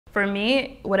For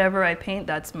me, whatever I paint,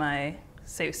 that's my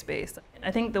safe space.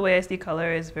 I think the way I see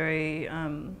color is very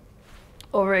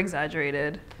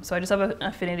over-exaggerated. So I just have an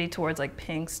affinity towards like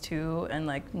pinks too and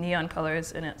like neon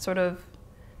colors, and it sort of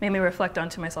made me reflect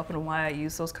onto myself and why I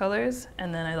use those colors.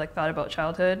 And then I like thought about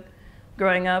childhood.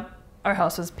 Growing up, our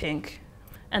house was pink.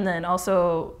 And then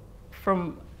also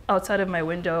from outside of my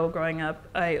window growing up,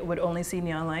 I would only see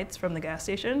neon lights from the gas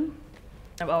station.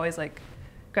 I've always like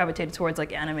gravitated towards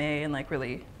like anime and like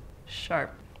really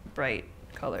sharp, bright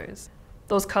colors.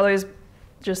 Those colors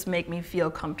just make me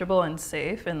feel comfortable and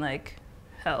safe and like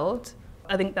held.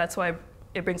 I think that's why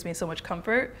it brings me so much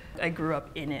comfort. I grew up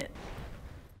in it.